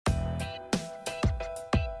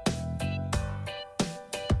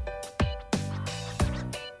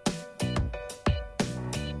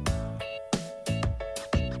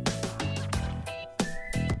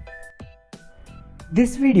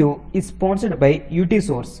This video is sponsored by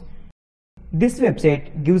Utsource. This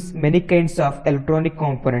website gives many kinds of electronic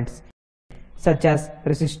components such as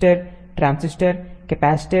resistor, transistor,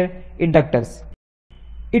 capacitor, inductors.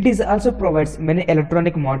 It is also provides many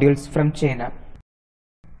electronic modules from China.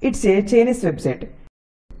 It's a Chinese website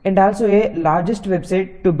and also a largest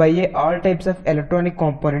website to buy all types of electronic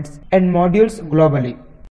components and modules globally.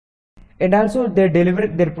 And also they deliver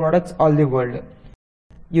their products all the world.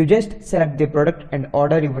 You just select the product and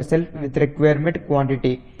order yourself with requirement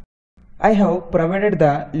quantity. I have provided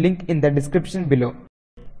the link in the description below.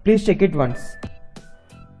 Please check it once.